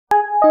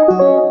The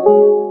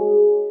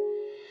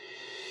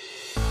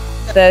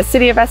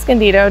City of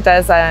Escondido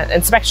does an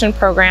inspection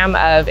program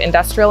of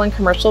industrial and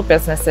commercial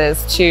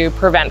businesses to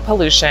prevent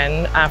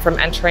pollution from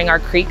entering our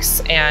creeks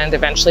and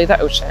eventually the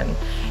ocean.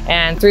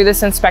 And through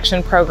this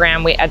inspection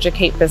program, we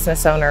educate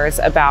business owners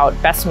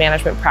about best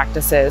management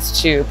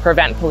practices to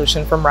prevent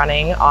pollution from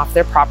running off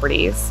their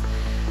properties.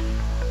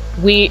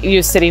 We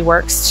use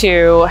Cityworks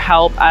to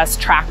help us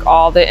track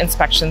all the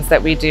inspections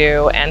that we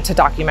do and to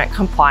document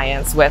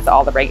compliance with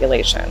all the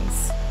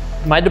regulations.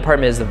 My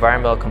department is the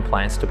Environmental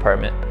Compliance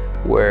Department,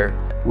 where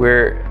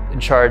we're in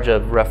charge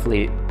of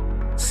roughly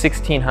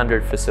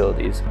 1,600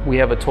 facilities. We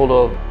have a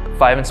total of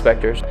 5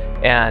 inspectors,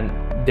 and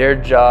their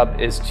job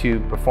is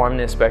to perform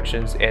the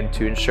inspections and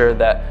to ensure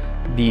that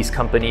these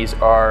companies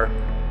are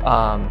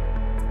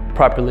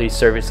properly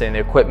servicing the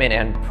equipment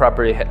and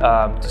properly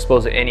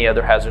dispose of any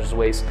other hazardous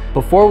waste.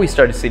 Before we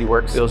started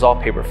Cityworks, it was all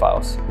paper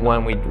files.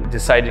 When we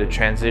decided to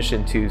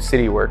transition to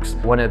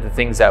Cityworks, one of the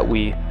things that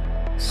we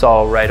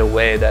saw right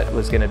away that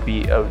was going to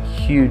be a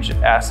huge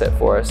asset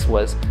for us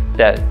was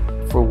that,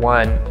 for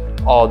one,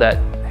 all that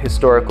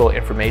historical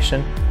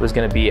information was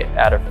going to be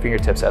at our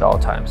fingertips at all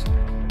times.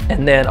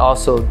 And then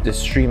also to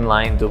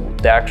streamline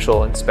the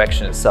actual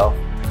inspection itself.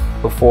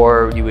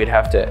 Before you would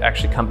have to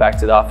actually come back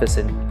to the office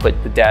and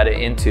put the data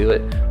into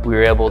it, we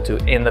were able to,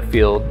 in the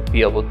field,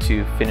 be able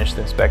to finish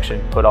the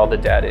inspection, put all the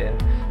data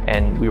in,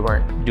 and we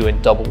weren't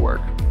doing double work.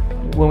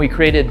 When we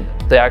created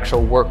the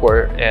actual work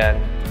order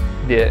and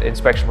the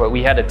inspection report,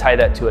 we had to tie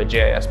that to a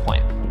GIS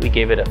point. We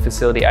gave it a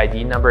facility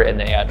ID number and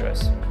the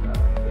address.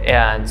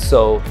 And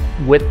so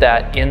with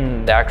that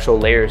in the actual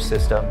layer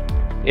system,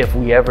 if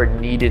we ever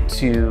needed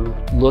to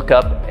look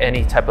up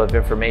any type of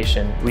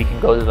information, we can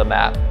go to the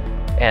map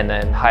and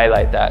then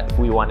highlight that. If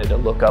we wanted to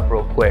look up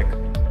real quick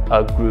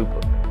a group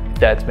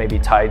that's maybe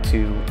tied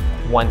to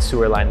one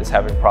sewer line that's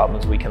having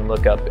problems, we can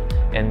look up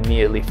and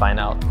immediately find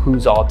out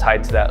who's all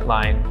tied to that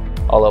line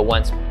all at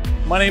once.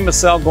 My name is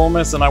Sal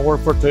Gomez and I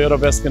work for Toyota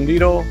of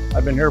Escondido.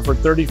 I've been here for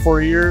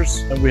 34 years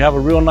and we have a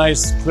real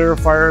nice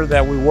clarifier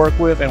that we work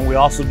with, and we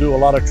also do a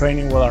lot of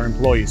training with our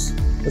employees.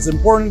 It's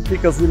important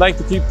because we like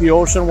to keep the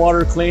ocean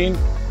water clean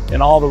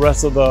and all the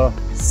rest of the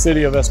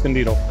city of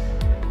Escondido.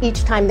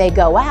 Each time they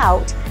go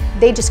out,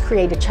 they just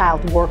create a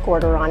child work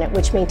order on it,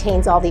 which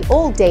maintains all the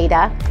old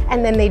data,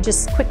 and then they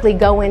just quickly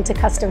go into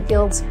custom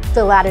fields,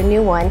 fill out a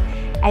new one.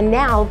 And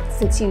now,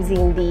 since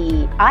using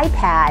the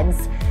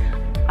iPads,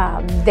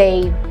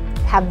 they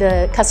have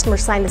the customer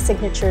sign the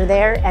signature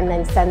there and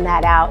then send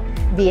that out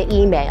via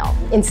email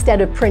instead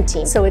of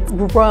printing. So it's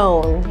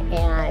grown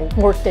and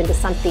worked into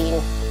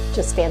something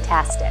just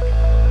fantastic.